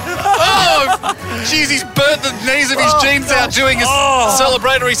 Oh, jeez, he's burnt the knees of his jeans out doing a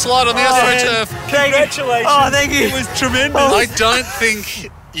celebratory slide on the AstroTurf. Congratulations. Oh, thank you. It was tremendous. I don't think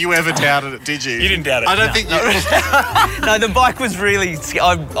you ever doubted it, did you? You didn't doubt it. I don't think you... No, the bike was really...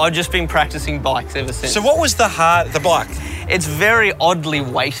 I've just been practicing bikes ever since. So what was the bike? It's very oddly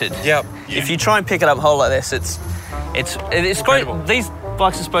weighted. Yep. If you try and pick it up whole like this, it's great. These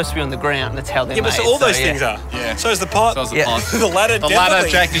bikes are supposed to be on the ground. That's how they're made. Yeah, but so all those things are. Yeah. So is the pot. So is the pot. The ladder, The ladder,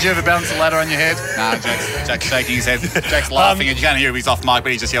 Jack, did you ever balance the ladder on your head? Nah, Jack's shaking his head. Jack's laughing and you can't hear him. He's off mic,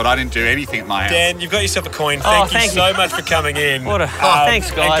 but he just yelled, I didn't do anything at my house. Dan, you've got yourself a coin. Thank you so much for coming in.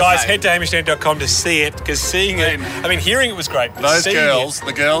 Thanks, guys. And guys, head to hamishnant.com to see it, because seeing it, hearing it was great.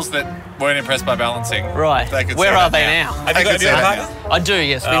 The girls that weren't impressed by balancing. Right. Where are they now? Have you got a partner? I do,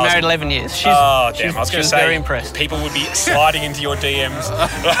 yes. We've been married 11 years. She I was going to say, very impressed. People would be sliding into your DMs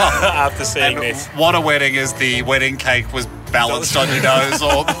after seeing this. What a wedding, as the wedding cake was balanced on your nose.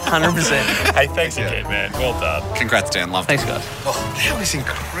 Or 100%. Hey, thanks again, man. Well done. Congrats, Dan. Love Thanks, guys. Oh, that was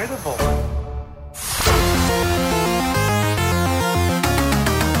incredible.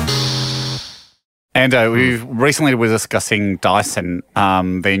 And we recently were discussing Dyson,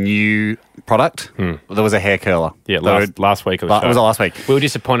 their new product. There was a hair curler. Yeah, last week. Was it last week? We were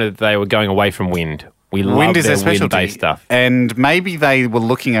disappointed that they were going away from wind. We love wind is their their specialty. wind-based stuff. And maybe they were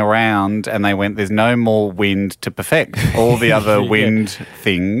looking around and they went, there's no more wind to perfect all the other wind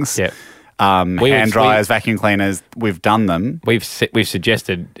things. Yeah. hand dryers, vacuum cleaners. We've done them. We've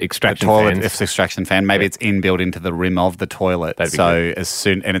suggested extraction toilet fans. Extraction fan. Maybe it's inbuilt into the rim of the toilet. So as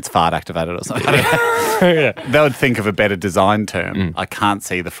soon and it's fart activated or something. They would think of a better design term. I can't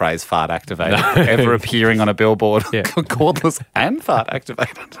see the phrase fart activated ever appearing on a billboard. Cordless and fart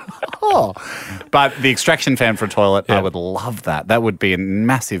activated. But the extraction fan for a toilet, I would love that. That would be a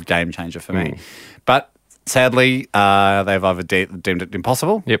massive game changer for me. But sadly, they've either deemed it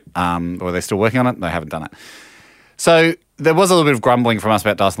impossible, or they're still working on it. They haven't done it. So there was a little bit of grumbling from us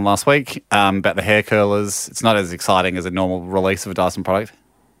about Dyson last week, about the hair curlers. It's not as exciting as a normal release of a Dyson product.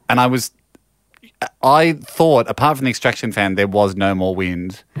 And I thought, apart from the extraction fan, there was no more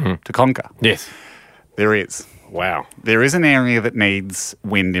wind to conquer. Yes. There is. Wow. There is an area that needs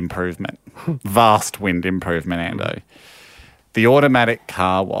wind improvement. Vast wind improvement, Ando. The automatic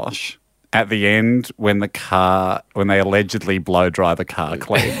car wash at the end when they allegedly blow dry the car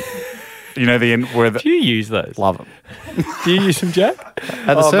clean. You know the end where do you use those? Love them. Do you use them, Jack?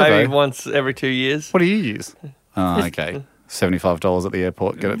 At the survey? Maybe once every 2 years. What do you use? Oh, okay. $75 at the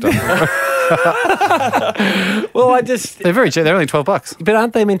airport. Get it done. Well, they're very cheap. They're only $12. But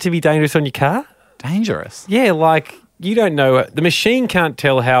aren't they meant to be dangerous on your car? Dangerous? Yeah, like you don't know. The machine can't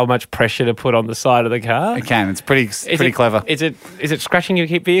tell how much pressure to put on the side of the car. It can. It's pretty clever. Is it scratching your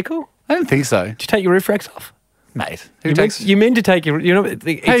vehicle? I don't think so. Did you take your roof racks off? Mate, you meant to take your... You know, how are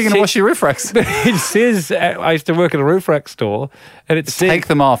you going to wash your roof racks? It says... I used to work at a roof rack store, and it says... Take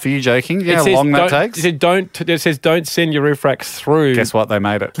them off. Are you joking? You know how long that takes? It says don't send your roof racks through... Guess what? They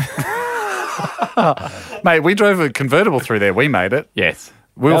made it. Mate, we drove a convertible through there. We made it. Yes.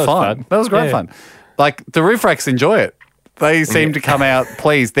 We were fine. Fun. That was great fun. Like, the roof racks enjoy it. They seem to come out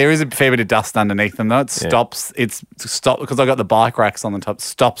pleased. There is a fair bit of dust underneath them, though. It stops. It's stopped because I got the bike racks on the top.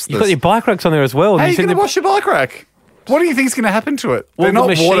 Stops. You've got your bike racks on there as well. How are you going to wash your bike rack? What do you think is going to happen to it? Well, the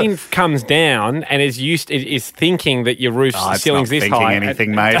machine comes down and is thinking that your roof ceiling's this high.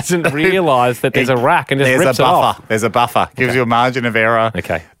 Anything, mate. Doesn't realise that there's a rack and just rips it off. There's a buffer. Gives you a margin of error.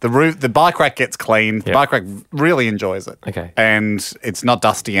 Okay. The bike rack gets cleaned. The bike rack really enjoys it. Okay. And it's not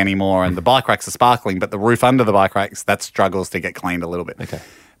dusty anymore. And the bike racks are sparkling, but the roof under the bike racks that struggles to get cleaned a little bit. Okay.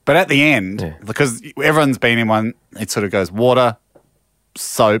 But at the end, because everyone's been in one, it sort of goes water,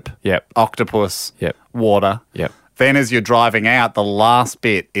 soap, octopus, water. Yep. Then as you're driving out, the last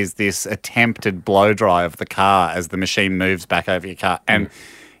bit is this attempted blow dry of the car as the machine moves back over your car. And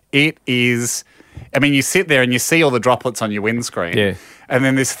it is, I mean, you sit there and you see all the droplets on your windscreen. Yeah. And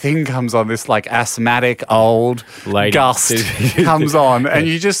then this thing comes on, this like asthmatic old lady gust comes on. And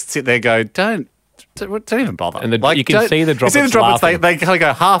you just sit there and go, don't even bother. And you can see the droplets. You see the droplets, they kind of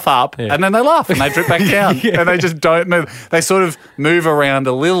go half up and then they laugh and they drip back down. And they just don't move. They sort of move around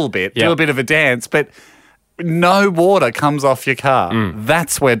a little bit, do a bit of a dance, but no water comes off your car.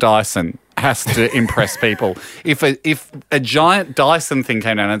 That's where Dyson has to impress people. If a giant Dyson thing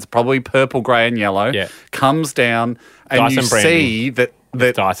came down, and it's probably purple, grey and yellow, comes down and Dyson you branding. see that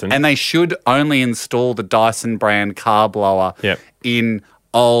Dyson. And they should only install the Dyson brand car blower in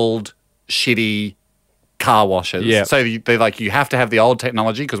old, shitty car washers. Yeah. So they're like, you have to have the old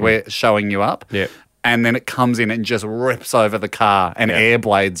technology because we're showing you up. Yeah. And then it comes in and just rips over the car and air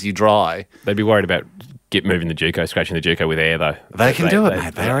blades you dry. They'd be worried about moving the Juco, scratching the Juco with air, though. They can do it,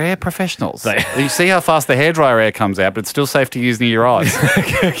 mate. They're air professionals. You see how fast the hairdryer air comes out, but it's still safe to use near your eyes.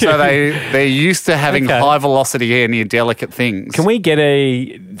 So they're used to having high velocity air near delicate things. Can we get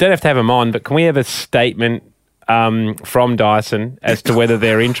don't have to have them on, but can we have a statement from Dyson as to whether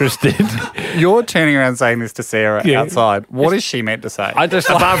they're interested? You're turning around saying this to Sarah outside. What is she meant to say?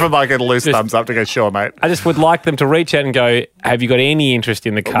 Apart from like a loose thumbs up to go, sure, mate. I just would like them to reach out and go, have you got any interest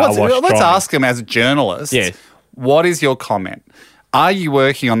in the car wash? Let's ask them as journalists. Yes. What is your comment? Are you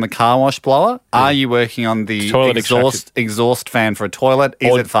working on the car wash blower? Are you working on the exhaust fan for a toilet?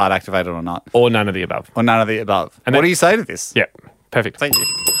 Is it fart activated or not? Or none of the above. And what do you say to this? Yeah, perfect. Thank you.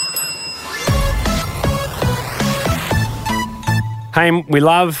 Haim, we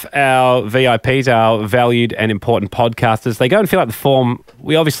love our VIPs, our valued and important podcasters. They go and fill out the form.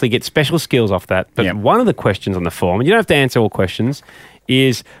 We obviously get special skills off that. But one of the questions on the form, and you don't have to answer all questions,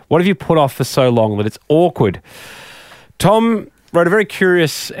 is what have you put off for so long that it's awkward? Tom wrote a very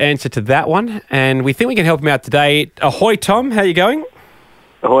curious answer to that one, and we think we can help him out today. Ahoy, Tom. How are you going?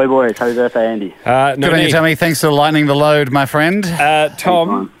 Ahoy, boys. Happy birthday, Andy. Good on you, Tommy. Thanks for lightening the load, my friend.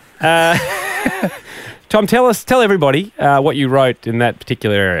 Tom... Tom, tell everybody what you wrote in that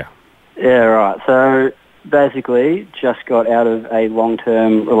particular area. Yeah, right. So basically, just got out of a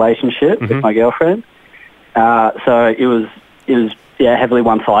long-term relationship with my girlfriend. So it was heavily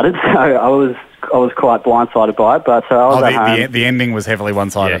one-sided. So I was quite blindsided by it. But so I was at home. The ending was heavily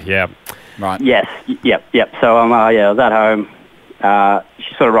one-sided. Yeah. Right. Yes. Yep. So I was at home.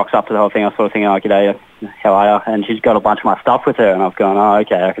 She sort of rocks up to the whole thing. I was sort of thinking, g'day, how are you? And she's got a bunch of my stuff with her, and I've gone,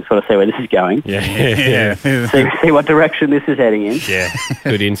 okay, I can sort of see where this is going. Yeah. see what direction this is heading in. Yeah,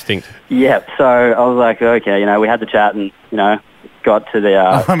 good instinct. Yep. So I was like, okay, we had the chat and, got to the...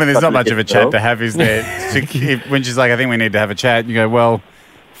 I mean, there's not much of a chat to have, is there? When she's like, I think we need to have a chat, you go, well...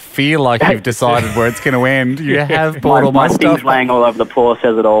 feel like you've decided where it's going to end. You have bought all my stuff. Things laying all over the floor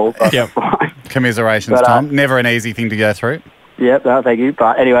says it all. Yep. Commiserations, Tom. Never an easy thing to go through. Yep, no, thank you.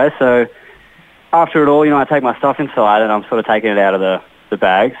 But anyway, so after it all, I take my stuff inside and I'm sort of taking it out of the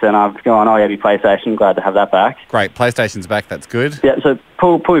bags and I've gone, your PlayStation, glad to have that back. Great, PlayStation's back, that's good. Yeah, so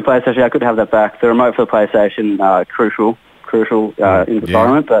pull your PlayStation, I could have that back. The remote for the PlayStation, crucial in the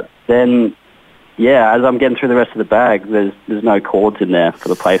environment, but then... yeah, as I'm getting through the rest of the bag, there's no cords in there for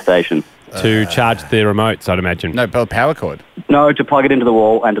the PlayStation. To charge the remotes, I'd imagine. No power cord? No, to plug it into the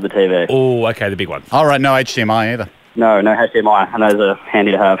wall and to the TV. Oh, okay, the big one. All right, no HDMI either. No HDMI, and those are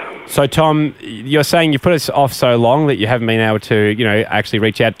handy to have. So, Tom, you're saying you've put us off so long that you haven't been able to, actually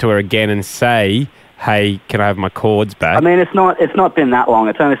reach out to her again and say, hey, can I have my cords back? I mean, it's not been that long.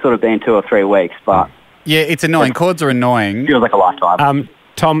 It's only sort of been 2 or 3 weeks, but... yeah, it's annoying. Cords are annoying. Feels like a lifetime.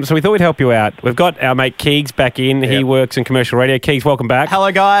 Tom, so we thought we'd help you out. We've got our mate Keegs back in. Yep. He works in commercial radio. Keegs, welcome back.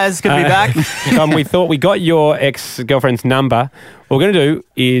 Hello, guys. Good to be back. Tom, we thought we got your ex-girlfriend's number. What we're going to do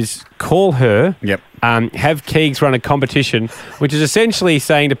is call her, have Keegs run a competition, which is essentially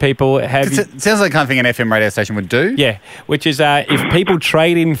saying to people... It sounds like the kind of thing an FM radio station would do. Yeah, which is if people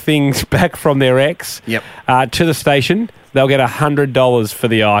trade in things back from their ex to the station, they'll get $100 for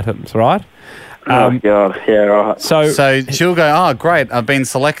the items, right? Oh, God. Yeah, right. So she'll go, great, I've been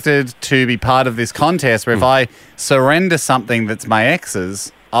selected to be part of this contest where if I surrender something that's my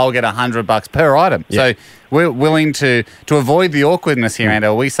ex's, I'll get $100 per item. Yep. So we're willing to avoid the awkwardness here, Andy.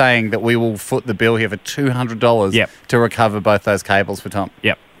 Are we saying that we will foot the bill here for $200 to recover both those cables for Tom?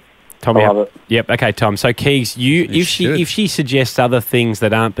 Yep. Tom, I love it. Yep. Okay, Tom. So, Keegs, if she suggests other things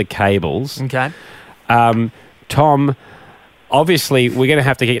that aren't the cables, okay, Tom... obviously, we're going to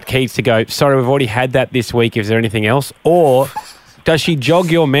have to get Keegs to go, sorry, we've already had that this week. Is there anything else? Or does she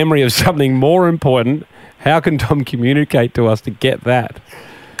jog your memory of something more important? How can Tom communicate to us to get that?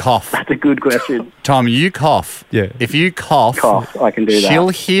 Cough. That's a good question. Tom, you cough. Yeah. If you cough, I can do that. She'll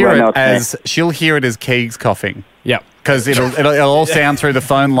hear it as Keegs coughing. Yep. Because it'll all sound through the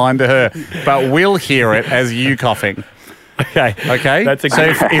phone line to her, but we'll hear it as you coughing. Okay. That's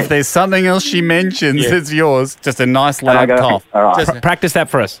so if there's something else she mentions that's yours, just a nice loud cough. All right. Just practice that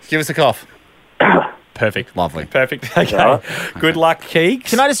for us. Give us a cough. Perfect. Lovely. Perfect. Okay. Good luck, Keegs.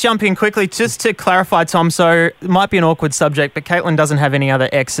 Can I just jump in quickly just to clarify, Tom? So it might be an awkward subject, but Caitlin doesn't have any other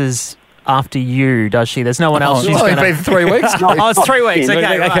exes after you, does she? There's no one else. She's going to... been 3 weeks. It's 3 weeks.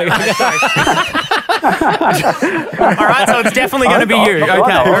 Okay. All right, so it's definitely going to be you. Okay.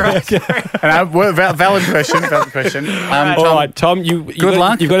 All right. Valid question. All right, Tom, good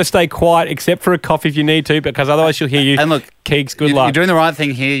luck. You've got to stay quiet except for a cough if you need to, because otherwise she'll hear you. And look, Keegs, good luck. You're doing the right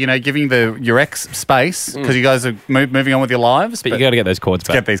thing here, giving your ex space because you guys are moving on with your lives. But you got to get those cords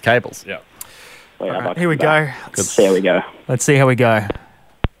back. Get these cables. Yeah. Right, here we go. Let's see how we go. Let's see how we go.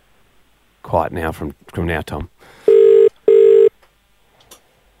 Quiet now from now, Tom.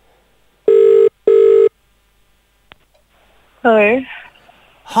 Hello.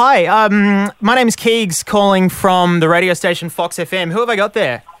 Hi, my name's Keegs, calling from the radio station Fox FM. Who have I got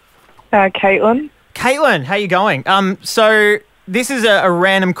there? Caitlin. Caitlin, how you going? So this is a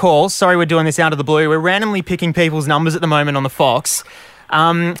random call. Sorry we're doing this out of the blue. We're randomly picking people's numbers at the moment on the Fox.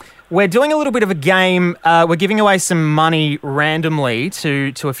 We're doing a little bit of a game. We're giving away some money randomly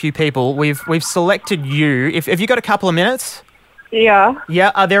to a few people. We've selected you. Have you got a couple of minutes? Yeah.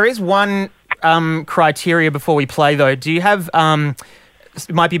 Yeah. There is one criteria before we play, though. Do you have?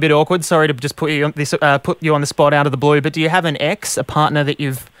 It might be a bit awkward. Sorry to just put you on the spot out of the blue. But do you have an ex, a partner that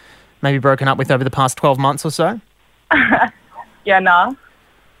you've maybe broken up with over the past 12 months or so? Yeah. Nah.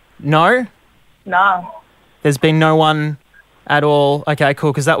 No. Nah. There's been no one at all. Okay,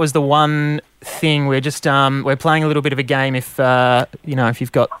 cool. Because that was the one thing. We're just we're playing a little bit of a game. If if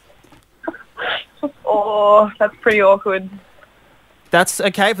you've got. Oh, that's pretty awkward. That's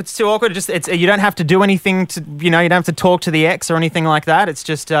okay. If it's too awkward, you don't have to do anything to you don't have to talk to the ex or anything like that. It's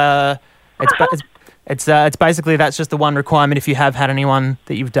just it's basically that's just the one requirement if you have had anyone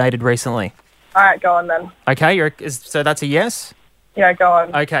that you've dated recently. All right, go on then. Okay, so that's a yes? Yeah, go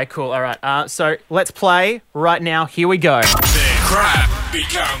on. Okay, cool. All right. So let's play right now. Here we go. Their crap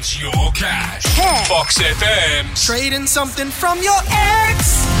becomes your cash. Hey. Fox FM. Trading something from your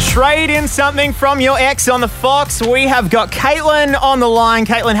ex. Trade in something from your ex on the Fox. We have got Caitlin on the line.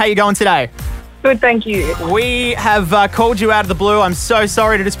 Caitlin, how you going today? Good, thank you. We have called you out of the blue. I'm so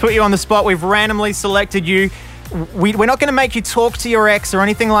sorry to just put you on the spot. We've randomly selected you. We're not going to make you talk to your ex or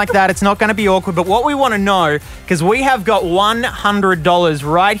anything like that. It's not going to be awkward. But what we want to know, because we have got $100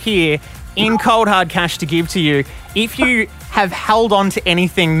 right here in cold hard cash to give to you. If you have held on to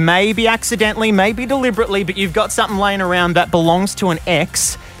anything, maybe accidentally, maybe deliberately, but you've got something laying around that belongs to an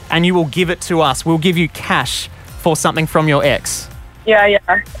ex and you will give it to us. We'll give you cash for something from your ex. Yeah.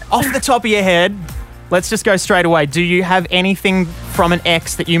 Off the top of your head, let's just go straight away. Do you have anything from an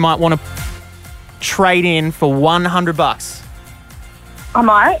ex that you might want to trade in for $100? I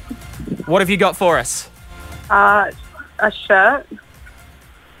might. What have you got for us? A shirt.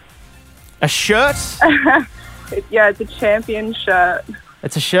 A shirt? Yeah, it's a champion shirt.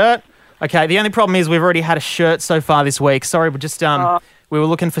 It's a shirt? Okay, the only problem is we've already had a shirt so far this week. Sorry, but just we were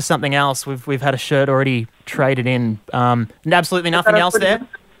looking for something else. We've had a shirt already traded in. Absolutely nothing else there?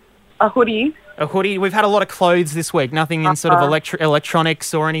 A hoodie. A hoodie. We've had a lot of clothes this week. Nothing in sort of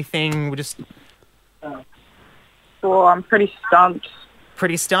electronics or anything. We just... Well, I'm pretty stumped.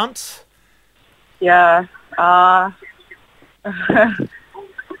 Pretty stumped? Yeah. I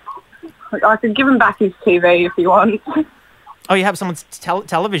could give him back his TV if he wants. Oh, you have someone's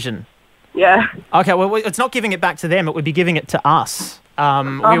television? Yeah. Okay, well, it's not giving it back to them. It would be giving it to us.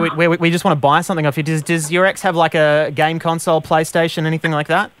 We just want to buy something off you. Does your ex have like a game console, PlayStation, anything like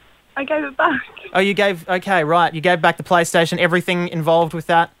that? I gave it back. Oh, you gave... Okay, right. You gave back the PlayStation, everything involved with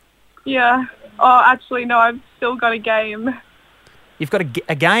that? Yeah. Oh, actually, no, I've still got a game. You've got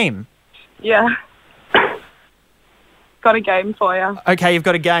a game? Yeah. Got a game for you. Okay, you've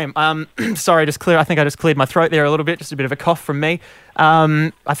got a game. Sorry, I think I just cleared my throat there a little bit. Just a bit of a cough from me.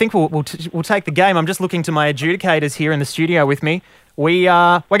 I think we'll take the game. I'm just looking to my adjudicators here in the studio with me.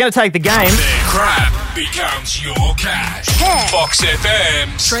 We're going to take the game. Their crap becomes your cash. Fox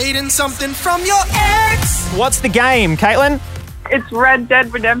FM. Trading something from your ex. What's the game, Caitlin? It's Red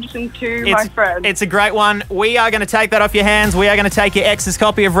Dead Redemption 2, my friend. It's a great one. We are going to take that off your hands. We are going to take your ex's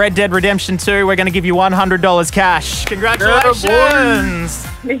copy of Red Dead Redemption 2. We're going to give you $100 cash. Congratulations.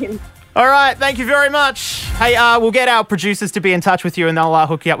 All right, thank you very much. Hey, we'll get our producers to be in touch with you and they'll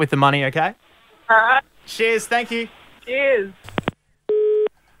hook you up with the money, okay? All right. Cheers, thank you. Cheers.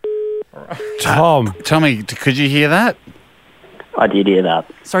 Tommy, could you hear that? I did hear that.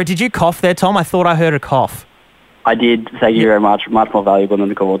 Sorry, did you cough there, Tom? I thought I heard a cough. I did. Thank you very much. Much more valuable than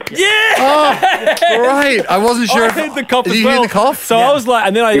the chords. Yeah! Oh, right. I wasn't sure. I heard the cough Did as you well. hear the cough? So I was like,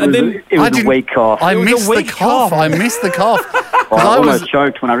 and then It was a weak cough. I missed the cough. I missed the cough. I almost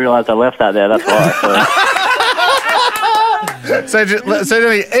choked when I realised I left that there. That's why. So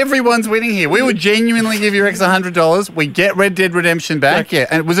everyone's winning here. We would genuinely give your ex $100. We get Red Dead Redemption back. Yeah.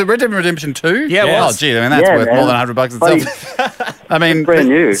 And was it Red Dead Redemption 2? Yeah, it was. Oh, gee, I mean, that's worth more than $100 itself. I mean, brand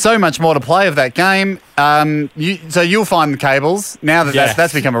new. So much more to play of that game. So you'll find the cables now that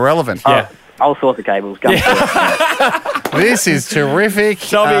that's become irrelevant. Yeah. I'll sort the cables. This is terrific.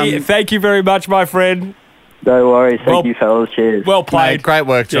 Tommy, thank you very much, my friend. No worries. Thank you, fellas. Cheers. Well played. Mate, great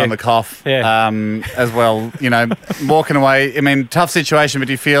work on the cough as well. You know, walking away. I mean, tough situation, but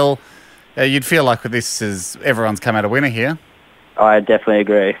you'd feel like this is everyone's come out a winner here. I definitely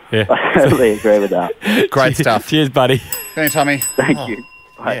agree. Yeah. I totally agree with that. Great stuff. Cheers, buddy. Go on, Tommy. Thank you.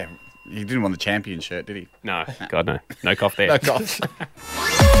 Yeah, he didn't want the champion shirt, did he? No, God no. No cough there. No cough.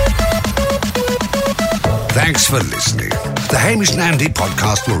 Thanks for listening. The Hamish and Andy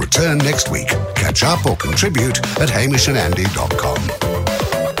podcast will return next week. Catch up or contribute at hamishandandy.com.